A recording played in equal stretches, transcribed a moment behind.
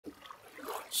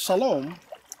Shalom,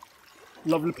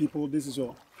 lovely people. This is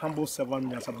your humble servant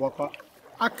Nyansaboakwa.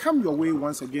 I come your way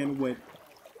once again with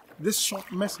this short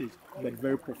message, but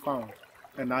very profound,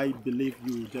 and I believe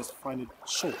you will just find it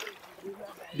so. Do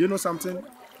you know something?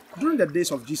 During the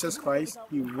days of Jesus Christ,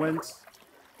 he went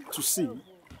to sea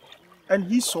and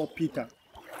he saw Peter.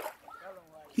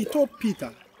 He told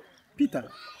Peter, Peter,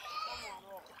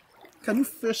 can you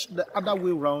fish the other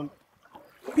way around?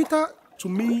 Peter, to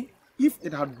me, if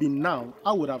it had been now,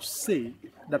 I would have said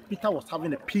that Peter was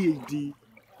having a PhD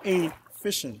in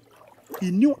fishing.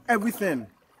 He knew everything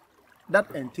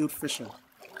that entailed fishing.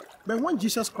 But when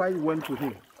Jesus Christ went to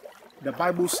him, the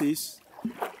Bible says,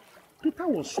 Peter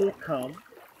was so calm,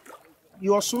 he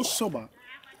was so sober,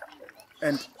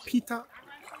 and Peter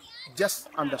just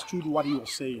understood what he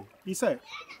was saying. He said,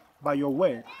 by your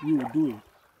word, you will do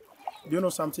it. Do you know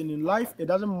something? In life, it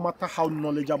doesn't matter how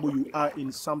knowledgeable you are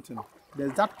in something.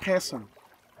 There's that person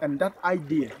and that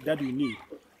idea that you need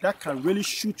that can really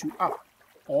shoot you up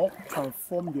or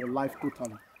transform your life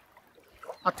totally.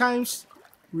 At times,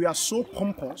 we are so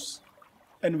pompous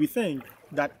and we think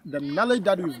that the knowledge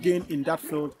that we've gained in that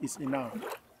field is enough.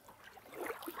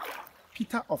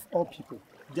 Peter, of all people,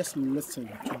 just listened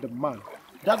to the man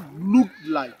that looked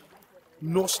like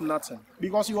knows nothing,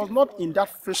 because he was not in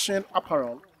that fishing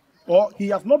apparel, or he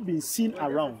has not been seen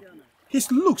around. His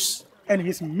looks and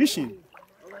his mission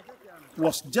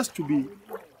was just to be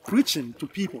preaching to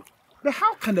people. But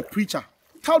how can the preacher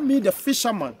tell me, the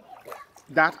fisherman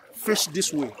that fish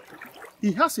this way?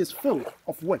 He has his field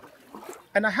of work,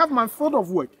 and I have my field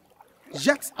of work,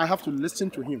 yet I have to listen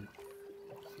to him.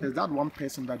 There's that one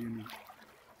person that you need.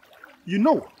 You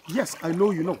know, yes, I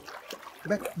know you know,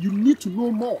 but you need to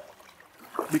know more,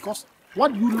 because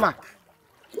what you lack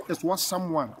is what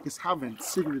someone is having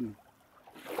secretly.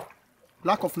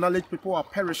 Lack of knowledge, people are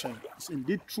perishing. It's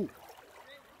indeed true.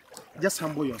 Just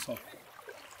humble yourself.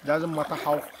 Doesn't matter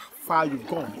how far you've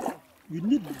gone. You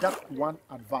need that one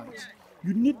advice.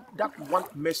 You need that one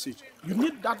message. You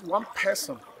need that one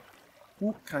person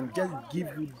who can just give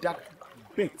you that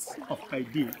bit of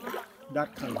idea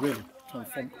that can really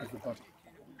transform everybody.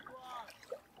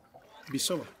 Be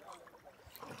sober.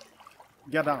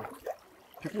 Get out.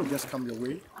 People will just come your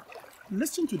way.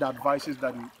 Listen to the advices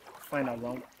that you find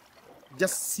around.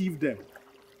 Just sieve them,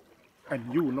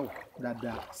 and you will know that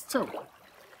there are still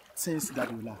things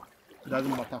that you lack. It doesn't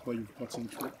matter what you've gotten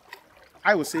through.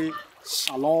 I will say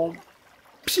shalom,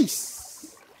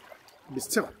 peace. Be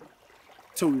still.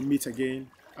 Till we meet again,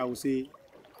 I will say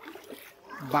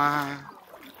bye,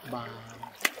 bye.